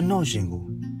ကျွန်တော်ရှင်ကို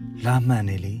လာမှန်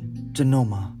နေလေကျွန်တော်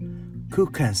မှာခု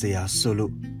ခံစရာဆို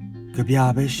လို့ကြပြာ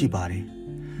ပဲရှိပါတယ်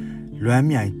လွမ်း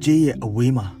မြိုင်ကြေးရဲ့အ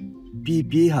ဝေးမှာ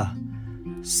ပြေးဟာ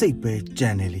စိတ်ပဲကြံ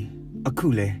နေလေအခု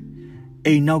လဲ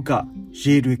အိမ်နောက်က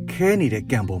ရေတွေခဲနေတဲ့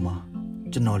ကံပေါ်မှာ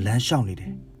ကျွန်တော်လမ်းလျှောက်နေတ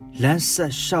ယ်လမ်းဆ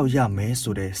က်လျှောက်ရမယ်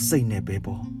ဆိုတဲ့စိတ်နဲ့ပဲ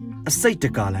ပေါ့အစိတ်တ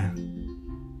ကားလမ်း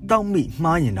တောက်မိ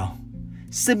မှားရင်တော့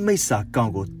စစ်မိတ်စာကော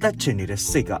င်ကိုတတ်ချင်နေတဲ့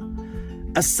စိတ်က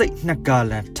အစိတ်နှစ်ကား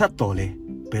လမ်းထပ်တော်လေ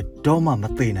ဘယ်တော့မှမ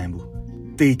သိနိုင်ဘူး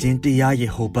တေချင်းတရား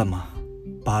ရဲ့ဟိုဘက်မှာ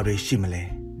ဘာတွေရှိမလဲ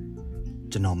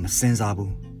ကျွန်တော်မစင်စား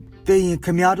ဘူးတေရင်ခ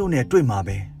မားတို့နဲ့တွေ့မှာ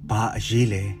ပဲဘာအရေး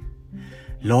လဲ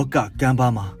လောကကမ်းပါ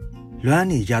မှာလွမ်း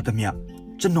နေရသမျှ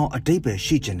ကျွန်တော်အတိတ်ပဲ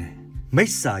ရှိကျင်တယ်မိ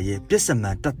စ္ဆာရဲ့ပြစ္ဆမ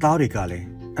န်တပ်သားတွေကလည်း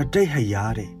အတိတ်ဟရ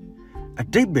တဲ့အ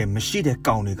တိတ်ပဲမရှိတဲ့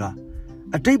ကောင်တွေက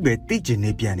အတိတ်ပဲသိကျင်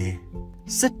နေပြန်တယ်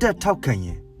စစ်တပ်ထောက်ခံရ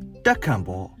င်တက်ခံ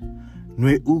ပေါ်ຫ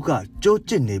ນွေဦးကကြိုး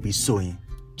ကျစ်နေပြီဆိုရင်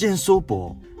ကျင်စိုးပေါ်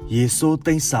ရေစိုး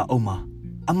သိန်းစာအုပ်မှာ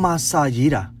အမှားစာ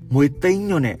ရေးတာမွေသိန်း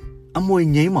ညွတ်နဲ့အမွေ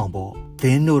ငိမ့်မောင်ပေါ်ဒ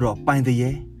င်းတို့တော့ပိုင်တ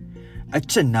ည်းအ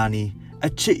ချစ်နာနီအ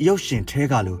ချစ်ရုပ်ရှင်ထဲ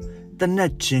ကလို့တန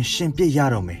က်ချင်းရှင်ပြစ်ရ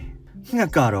တော့မယ်ငှ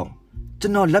က်ကတော့ကျွ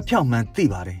န်တော်လက်ဖြောက်မှန်းသိ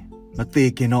ပါတယ်မ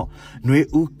သေးခင်တော့ຫນွေ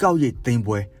ဦးကောက်ရိတ်သိမ်း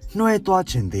ပွဲနှွဲသွား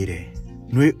ခြင်းသေးတယ်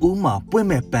ຫນွေဦးမှာပွင့်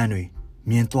မဲ့ပန်းတွေ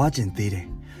မြင်သွားခြင်းသေးတယ်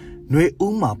ຫນွေ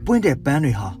ဦးမှာပွင့်တဲ့ပန်း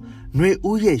တွေဟာຫນွေ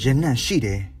ဦးရဲ့ရနံ့ရှိတ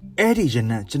ယ်အဲ့ဒီရ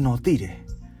နံ့ကျွန်တော်သိတယ်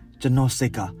ကျွန်တော်စိ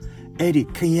တ်ကအဲ့ဒီ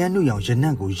ခရမ်းနုရောင်ရ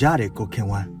နံ့ကိုရတယ်ကိုခင်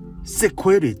ဝမ်းစစ်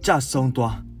ခွေးတွေကြဆုံး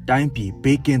သွားတိုင်းပြည်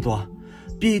ဘေးကင်းသွား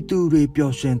ပြည်သူတွေ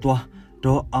ပျော်ရွှင်သွား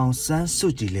ဒေါ်အောင်ဆန်းစု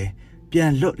ကြည်လည်းပြ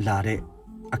န်လွတ်လာတဲ့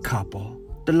အခါပေါ်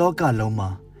တလောကလုံးမှာ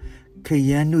ခ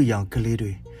ရမ်းနုရောင်ကလေး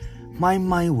တွေမှို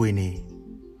င်းဝေနေ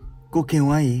ကိုခင်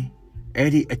ဝမ်းကြီးအဲ့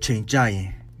ဒီအချိန်ကြရင်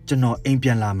ကျွန်တော်အိမ်ပြ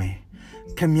န်လာမယ်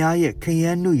ခမည်းရဲ့ခရ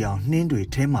မ်းနုရောင်နှင်းတွေ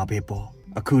ထဲမှာပဲပေါ့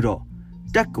အခုတော့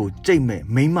တက်ကိုကြိတ်မဲ့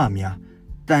မိန်းမများ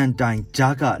တန်တိုင်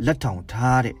ကြားကလက်ထောင်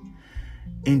ထားတဲ့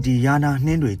အင်ဒီယားနာ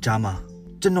နှင်းတွေကြားမှာ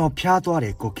ကျွန်တော်ဖျားသွားတ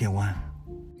ယ်ကိုခင်ဝမ်း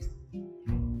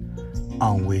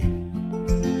အောင်ဝေး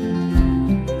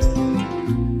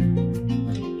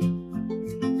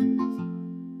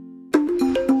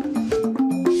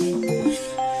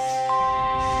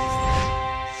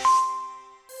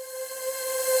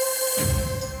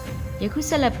ယခု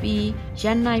ဆက်လက်ပြီးရ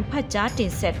န်နိုင်ဖတ်ကြားတ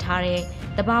င်ဆက်ထားတဲ့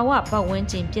တ ဘာဝပတ်ဝန်း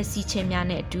ကျင်ပျက်စီးခြင်းများ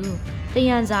နဲ့အတူ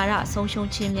တယံဇာရဆုံး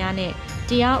ရှုံးခြင်းများ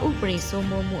နဲ့တရားဥ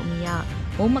ပဒေစိုးမိုးမှု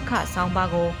အမြတ်မိုးမခဆောင်းပါး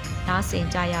ကိုနား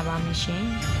ဆင်ကြရပါမယ်ရှင်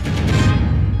။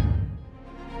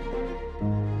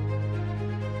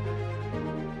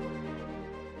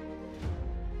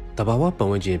တဘာဝ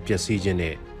ပတ်ဝန်းကျင်ပျက်စီးခြ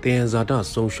င်းနဲ့တယံဇာတ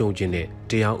ဆုံးရှုံးခြင်း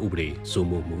နဲ့တရားဥ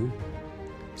ပဒေစိုးမိုးမှု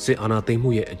စစ်အာဏာသိမ်း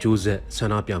မှုရဲ့အကျိုးဆက်ဆန္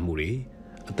ဒပြမှု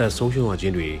တွေအသက်ဆုံးရှုံး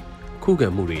ရခြင်း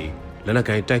တွေခုခံမှုတွေလက်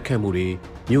နက်ကိုင်တိုက်ခတ်မှုတွေ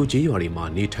မြို့ကြီးရွာတွေမှာ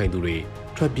နေထိုင်သူတွေ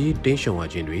ထွက်ပြေးတိမ်းရှောင်ရ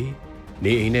ခြင်းတွေ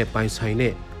နေအိမ်နဲ့ပိုင်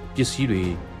ဆိုင်တဲ့ပစ္စည်းတွေ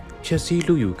ဖျက်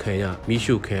ဆီးလူယူခံရမိ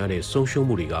ရှုခံရတဲ့ဆုံးရှုံး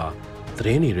မှုတွေကသ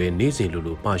တင်းတွေနေ့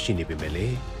စဉ်လိုပါရှိနေပေမဲ့လေ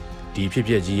ဒီဖြစ်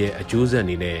ပျက်ကြီးရဲ့အကျိုးဆက်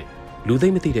အနေနဲ့လူသိ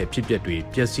မ့်မသိတဲ့ဖြစ်ပျက်တွေ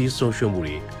ပျက်စီးဆုံးရှုံး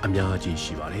မှုတွေ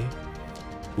အများကြီးရှိပါတယ်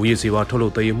။မူ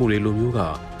ရစေဝါထုတ်လုပ်တည်မှုတွေလိုမျိုး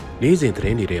ကနေ့စဉ်သ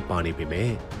တင်းတွေပါနေပေမဲ့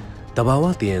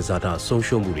တဘာဝတည်ရန်ဇာတာဆုံး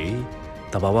ရှုံးမှု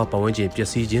တွေတဘာဝပတ်ဝန်းကျင်ပျက်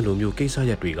စီးခြင်းလိုမျိုးကိစ္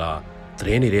စရပ်တွေကသတ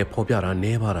င်းတွေဖော်ပြတာ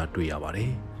နည်းပါးတာတွေ့ရပါတယ်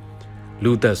။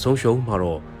လူသက်ဆုံးရှုံး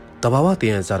မှာတော့တဘာဝတည်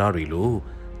ရန်ဇာတာတွေ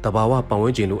လိုတဘာဝပတ်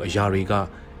ဝန်းကျင်လိုအရာတွေက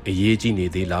အရေးကြီးနေ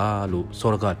သေးလားလို့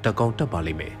စောရကတက်ကောင်း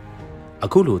တက်ပါလိမ့်မယ်။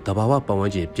အခုလိုတဘာဝပတ်ဝ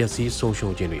န်းကျင်ပျက်စီးဆုံး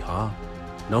ရှုံးခြင်း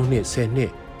တွေဟာနောက်နှစ်10နှ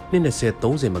စ်20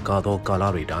 30မကသောကာလ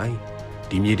တွေတို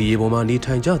င်းဒီမြေဒီရေပေါ်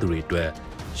မှာနေထိုင်ကြသူတွေအတွက်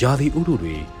ရာသီ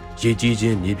ဥတုတွေရေကြီးခြ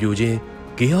င်းမြေပြိုခြ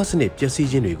င်းဂေဟစနစ်ပျက်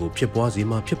စီးခြင်းတွေကိုဖြစ်ပွားစေ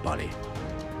မှာဖြစ်ပါလေ။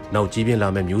နောက်ကြီးပြင်း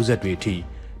လာမဲ့မျိုးဆက်တွေ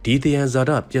အထိဒီတယံဇာ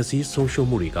တပျက်စီးဆုံး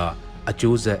ရှုံးမှုတွေက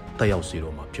အကျိုးဆက်တက်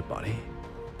ရောက်စေတော့မှာဖြစ်ပါလေ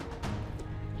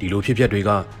။ဒီလိုဖြစ်ပျက်တွေ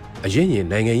ကအ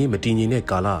ရင်နိုင်ငံရေးမတည်ငြိမ်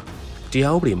တဲ့ကာလ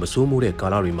တရားဥပဒေမစိုးမိုးတဲ့ကာ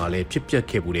လတွေမှာလ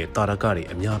ည်းဖြစ်ပျက်ခဲ့မှုတဲ့တာရက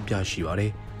တွေအများပြားရှိပါတ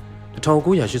ယ်။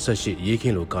1988ရေးခ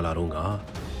င်းလိုကာလတုန်း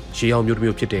ကရှေးဟောင်းမြို့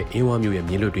တစ်မြို့ဖြစ်တဲ့အင်းဝါမြို့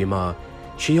ရဲ့မြင်းလွတ်တွေမှာ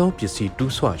ရှေးဟောင်းပစ္စ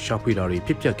ည်းတူးဆွရှာဖွေတာ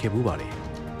တွေဖြစ်ပျက်ခဲ့မှုပါတယ်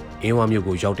။အင်းဝါ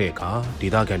မြို့ကိုရောက်တဲ့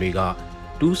အခါဒေသခံတွေက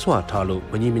တူးဆွထားလို့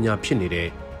မငြိ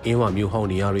မညာဖြစ်နေတဲ့အင်းဝါမြို့ဟော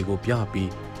င်းနေရာတွေ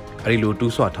ကိုပြပြီးအဲဒီလို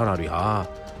တူးဆွထားတာတွေဟာ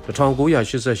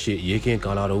1988ရေးခ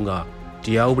င်းကာလတုန်းက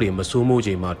တရားဥပဒေ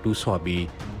မစိုးမိုးချိန်မှာတူးဆွပြီး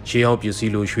ရှေးဟောင်းပစ္စ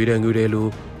ည်းလိုရွှေတဲ့ငွေတွေလို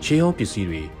ရှေးဟောင်းပစ္စ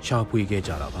ည်းတွေရှာဖွေ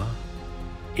ခဲ့ကြတာပါ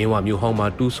။အင်းဝါမြို့ဟောင်းမှာ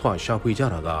တူးဆွရှာ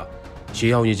ဖွေကြတာက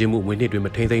ရှေးဟောင်းရည်ချင်းမှုဝင်နှစ်တွေမ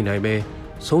ထိမ့်သိမ့်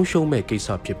နိုင်ပဲဆုံးရှုံးမဲ့ကိစ္စ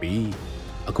ဖြစ်ပြီး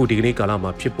အခုဒီကနေ့ကာလ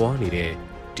မှာဖြစ်ပွားနေတဲ့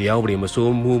တရားဥပဒေ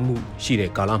မစိုးမိုးမှုရှိတဲ့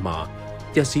ကာလမှာ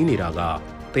ပျက်စီးနေတာက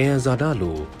တယံဇာတ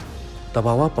လိုတ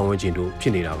ဘာဝပတ်ဝန်းကျင်တို့ဖြ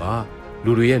စ်နေတာ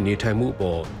ကလူတွေရဲ့နေထိုင်မှုအ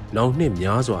ပေါ်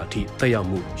နောက်နှစ်များစွာအထိသက်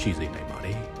ရောက်မှုရှိစေနိုင်ပါ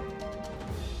တယ်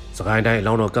။စကိုင်းတိုင်းအ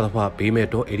လောင်းတော်ကသဖဘေး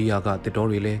မဲ့တောဧရိယာက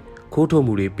တစ်တော်တွေလည်းခိုးထုတ်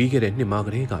မှုတွေပြီးခဲ့တဲ့နှစ်မှာက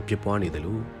တည်းကဖြစ်ပွားနေတယ်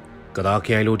လို့ကသာခ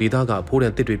ရိုင်လိုဒေသကဖိုး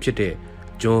တဲ့တစ်တွေဖြစ်တဲ့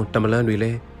ကျွန်းတမလန်းတွေလ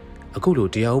ည်းအခု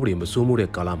လိုတရားဥပဒေမစိုးမိုး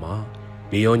တဲ့ကာလ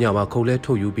မှာနေရောညမှာ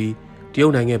ခုံလဲထုတ်ယူပြီးတရု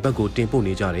တ်နိုင်ငံဘက်ကိုတင်ပို့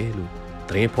နေကြ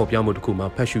တယ်လို့သတင်းဖော်ပြမှုတစ်ခုမှ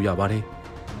ဖတ်ရှုရပါတယ်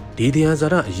။ဒီတရားဇာ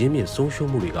တအရင်းမြစ်ဆုံး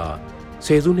ရှုံးမှုတွေက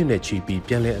ဆယ်စုနှစ်နဲ့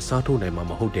ချီပြီးပြန်လည်အစားထိုးနိုင်မှာ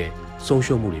မဟုတ်တဲ့ဆုံး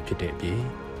ရှုံးမှုတွေဖြစ်တဲ့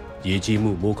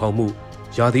အပြင်ရေကြီးမှုမိုးခေါင်မှု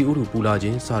ရာသီ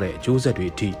ဥတုပူလာခြင်းစတဲ့အကျိုးဆက်တွေ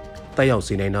အထိတက်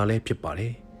ရောက်စေနိုင်တာလည်းဖြစ်ပါ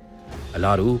တယ်။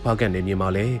အလားတူဖားကတ်နယ်မြေ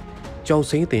မှာလ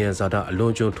ည်းကြောက်စိမ့်တရားဇာတအလွ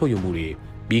န်ကျွံထုတ်ယူမှုတွေ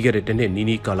ပြီးခဲ့တဲ့တစ်နှစ်နီး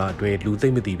နီးကာလအတွင်းလူသိ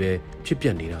မ့်မသိပဲဖြစ်ပျ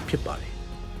က်နေတာဖြစ်ပါတယ်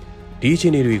။ဒီအခြေ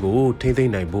အနေတွေကိုထိမ့်သိ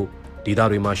မ့်နိုင်ဖို့ဒေ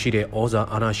သတွေမှာရှိတဲ့ဩဇာ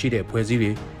အာဏာရှိတဲ့ဖွဲ့စည်း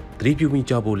တွေသတိ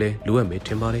ပြုမိကြဖို့လဲလိုအပ်မယ်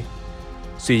ထင်ပါတယ်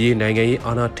။စီရေးနိုင်ငံ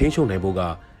ရေးအာဏာထိန်းချုပ်နိုင်ဖို့ကအ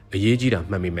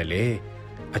ရေးကြီးတာမှတ်မိမဲ့လေ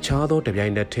အခြားသော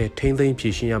တပြိုင်နက်တည်းထိမ့်သိမ့်ဖြ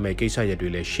ည့်ရှင်းရမယ့်ကိစ္စရပ်တွေ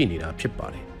လည်း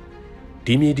ရှိနေတာဖြစ်ပါတယ်။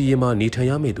ဒီမြေဒီရေမှာနေ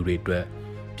ထိုင်ရမယ့်သူတွေအတွက်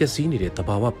ပျက်စီးနေတဲ့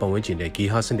သဘာဝပတ်ဝန်းကျင်တဲ့ဂေ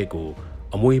ဟစနစ်ကို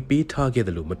အမွေပေးထားခဲ့တ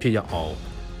ယ်လို့မဖြစ်ရ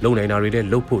အောင်လုပ်နိုင်တာတွေလ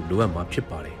ည်းလုပ်ဖို့လိုအပ်မှာဖြစ်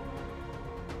ပါတယ်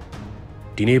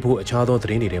။ဒီနေ့ဖို့အခြားသောသ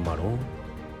တင်းတွေထဲမှာတော့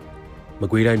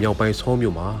မကွေးတိုင်းမြောက်ပိုင်းဆော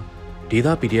မြို့မှာဒေသ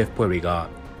PDF ဖွဲ့တွေက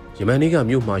ယမန်နေ့က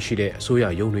မြို့မှာရှိတဲ့အစိုးရ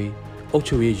ရုံး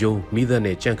တွေအုပ်ချုပ်ရေးရုံးမိသက်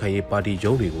နဲ့ကြံ့ခိုင်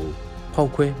ရေးပါတီရုံးတွေကိုဖော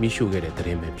က်ခွဲမိရှုခဲ့တဲ့သတ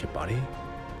င်းပဲဖြစ်ပါတယ်။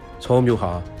ဆောမြို့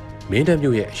ဟာမင်း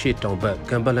တပ်မြို့ရဲ့အရှေ့တောင်ဘက်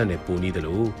ကံပတ်လက်နဲ့ပူနီး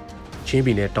တယ်လို့ချင်းပြ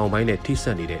ည်နယ်တောင်ပိုင်းနဲ့ထိစ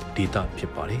ပ်နေတဲ့ဒေသဖြ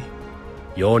စ်ပါတယ်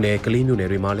။ရောနယ်ကလေးမြို့နယ်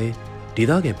တွေမှာလည်းဒေ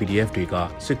သခံ PDF တွေက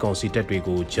စစ်ကောင်စီတပ်တွေ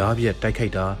ကိုကြားပြတ်တိုက်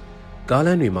ခိုက်တာကား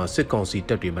လမ်းတွေမှာစစ်ကောင်စီ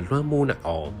တပ်တွေမလွှမ်းမိုးနိုင်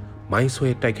အောင်မို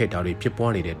င်းဆွဲတိုက်ခိုက်တာ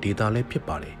တွေဖြစ်ပွားနေတဲ့ဒေသလ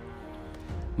ည်းဖြစ်ပါတယ်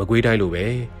။မကွေးတိုင်းလို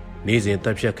ပဲနေ့စဉ်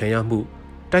တပ်ဖြတ်ခံရ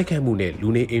မှုတိုက်ခိုက်မှု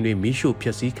နဲ့လူနေအိမ်တွေမီးရှို့ဖျ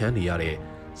က်ဆီးခံနေရ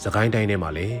တဲ့စကိုင်းတိုင်းထဲ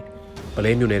မှာလည်းပ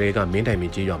လဲမြို့နယ်တွေကမင်းတိုင်မ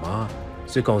င်းကျေးရွာ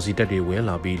မှာစစ်ကောင်စီတပ်တွေဝင်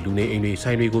လာပြီးလူနေအိမ်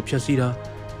တွေဆိုင်တွေကိုဖျက်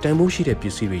ဆီးတာတန်မိုးရှိတဲ့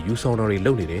ပစ္စည်းတွေယူဆောင်တာတွေ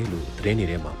လုပ်နေတယ်လို့သတင်း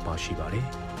တွေထဲမှာပါရှိပါတယ်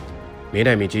။မင်း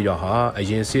တိုင်မင်းကျေးရွာဟာ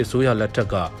အရင်စစ်အစိုးရလက်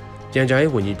ထက်က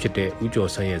ကြံကြားရေးဝန်ကြီးဖြစ်တဲ့ဦး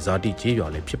ကျော်ဆန်းရဲ့ဇာတိကျေး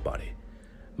ရွာလည်းဖြစ်ပါတယ်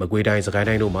။မကွေးတိုင်းစကိုင်း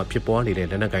တိုင်းတို့မှာဖြစ်ပွားနေတဲ့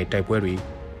လက်နက်ကိုင်တိုက်ပွဲတွေ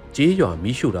ကျေး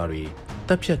ရွာမီးရှို့တာတွေ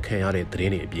တပ်ဖြတ်ခံရတဲ့သ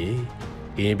တင်းတွေအပြင်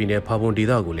ကရင်ပြည်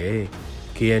နယ်ဖာပွန်ဒေသကိုလည်း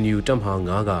KNU တပ်မဟာ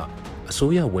9ကအ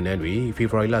စိုးရဝန်ထမ်း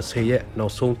တွေဖေဖော်ဝါရီလ10ရက်နော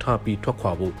က်ဆုံး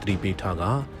ထားပြီးထွက်ခွာဖို့တတိပေးထားက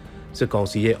စစ်ကောင်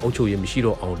စီရဲ့အုပ်ချုပ်ရေးမ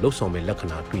ရှိတော့အောင်လှုပ်ဆောင်မဲ့လက္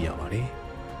ခဏာတွေ့ရပါတယ်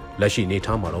။လက်ရှိနေ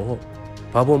ထားမှာတော့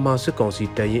ဘာပေါ်မှာစစ်ကောင်စီ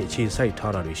တရင်အခြေစိုက်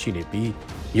ထားတာတွေရှိနေပြီး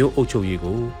မြို့အုပ်ချုပ်ရေး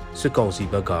ကိုစစ်ကောင်စီ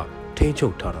ဘက်ကထိန်းချု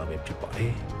ပ်ထားတာပဲဖြစ်ပါတ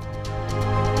ယ်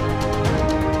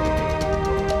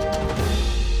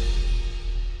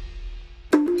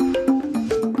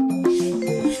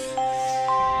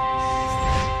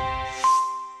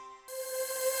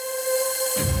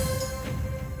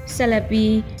ဆက်လက်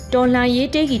ပြီးတော်လှန်ရေး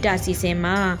တေးဂီတစီစဉ်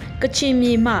မှာကချင်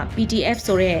မြေမှ PDF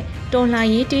ဆိုတဲ့တော်လှန်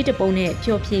ရေးတေးတပုံနဲ့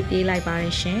ဖျော်ဖြေပေးလိုက်ပါရ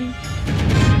ရှင်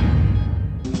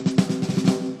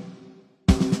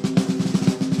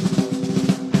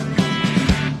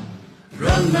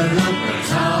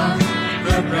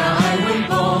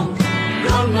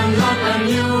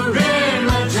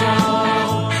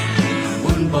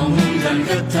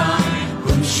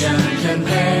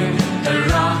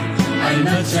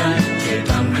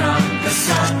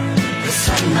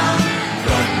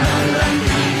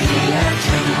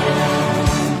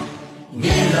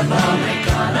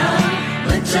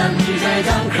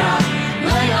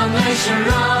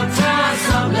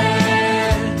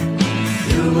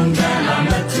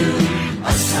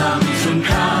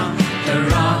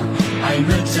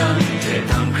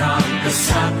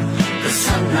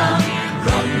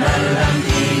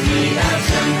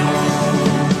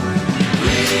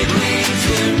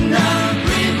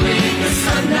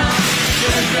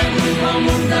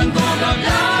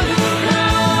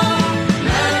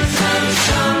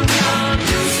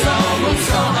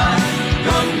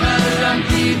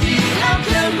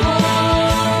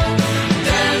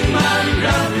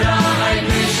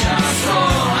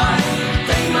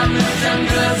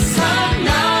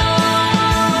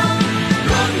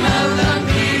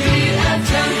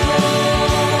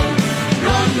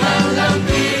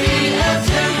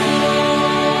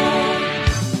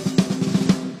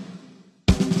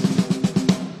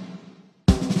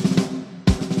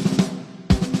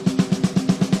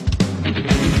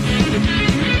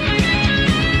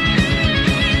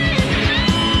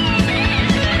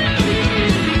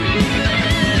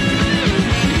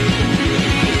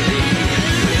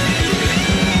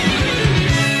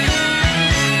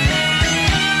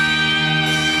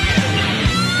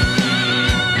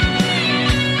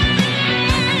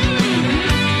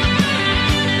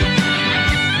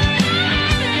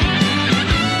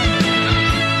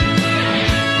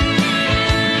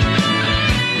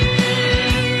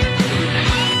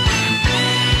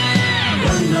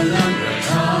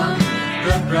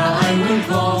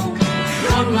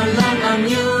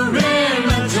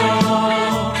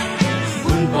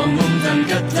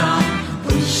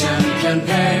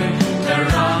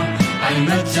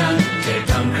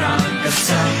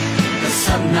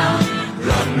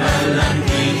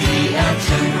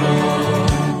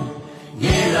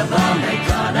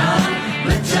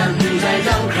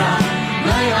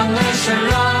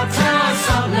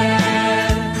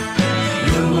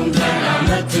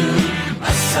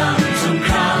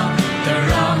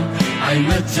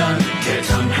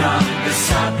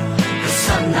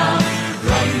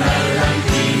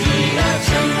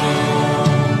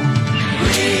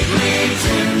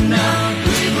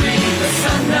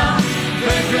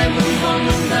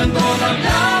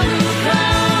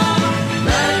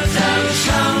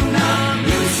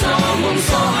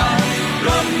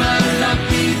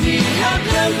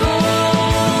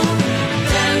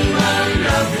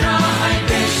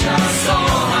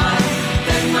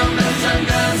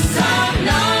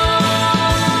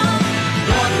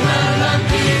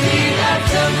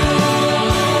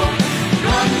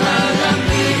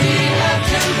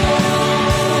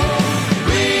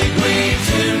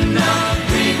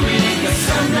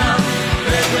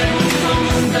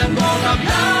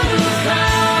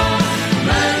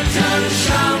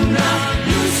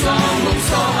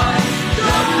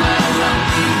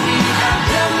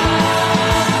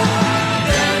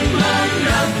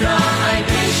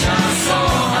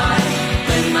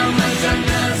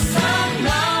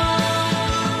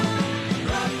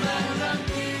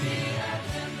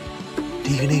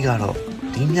ကတော့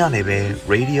ဒီညနေပဲ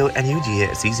Radio NUG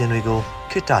ရဲ့အစည်းအဝေးတွေကို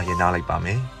ခਿੱတရနာလိုက်ပါမ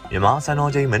ယ်။မြန်မာစံ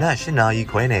တော်ချိန်မနက်၈နာရီ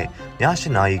ခွဲနဲ့ည၈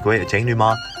နာရီခွဲအချိန်တွေမှာ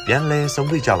ပြန်လည်ဆုံး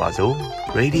ဖြတ်ကြပါစို့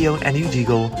။ Radio NUG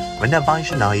ကိုမနက်ပိုင်း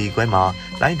၈နာရီခွဲမှာ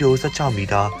လိုင်းဒို16မီ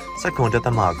တာ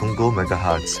7.9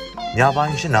 MHz ညပို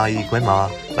င်း၈နာရီခွဲမှာ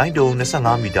လိုင်းဒို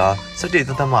25မီတာ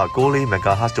17.6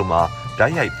 MHz တို့မှာဓာ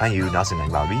တ်ရိုက်ဖမ်းယူနားဆင်နို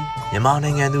င်ပါပြီ။မြန်မာ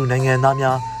နိုင်ငံသူနိုင်ငံသား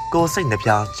များကိုယ်စိတ်နှပြ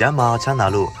ကျန်းမာချမ်းသာ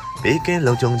လို့ဘေးကင်း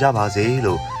လုံခြုံကြပါစေ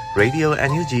လို့ Radio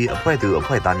NUG အဖွဲ့သူအ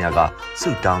ဖွဲ့သားများကဆု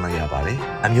တောင်းလိုက်ရပါတယ်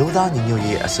။အမျိုးသားညီညွတ်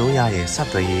ရေးအစိုးရရဲ့စက်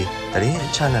သွယ်ရေးသတင်းအ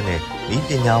ချက်အလက်နဲ့ဤပ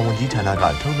ညာဝန်ကြီးဌာနက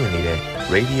ထုတ်လွှင့်နေတဲ့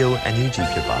Radio NUG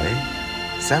ဖြစ်ပါတယ်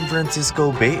။ San Francisco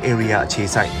Bay Area အခြေ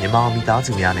စိုက်မြန်မာမိသား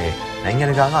စုများနဲ့ နိုင်ငံ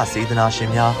တကာကစေတနာရှင်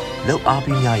များလှုပ်အား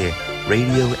ပေးများရဲ့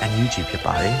Radio NUG ဖြစ်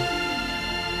ပါတယ်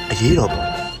။အရေးတော်ပုံ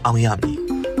အောင်ရမည်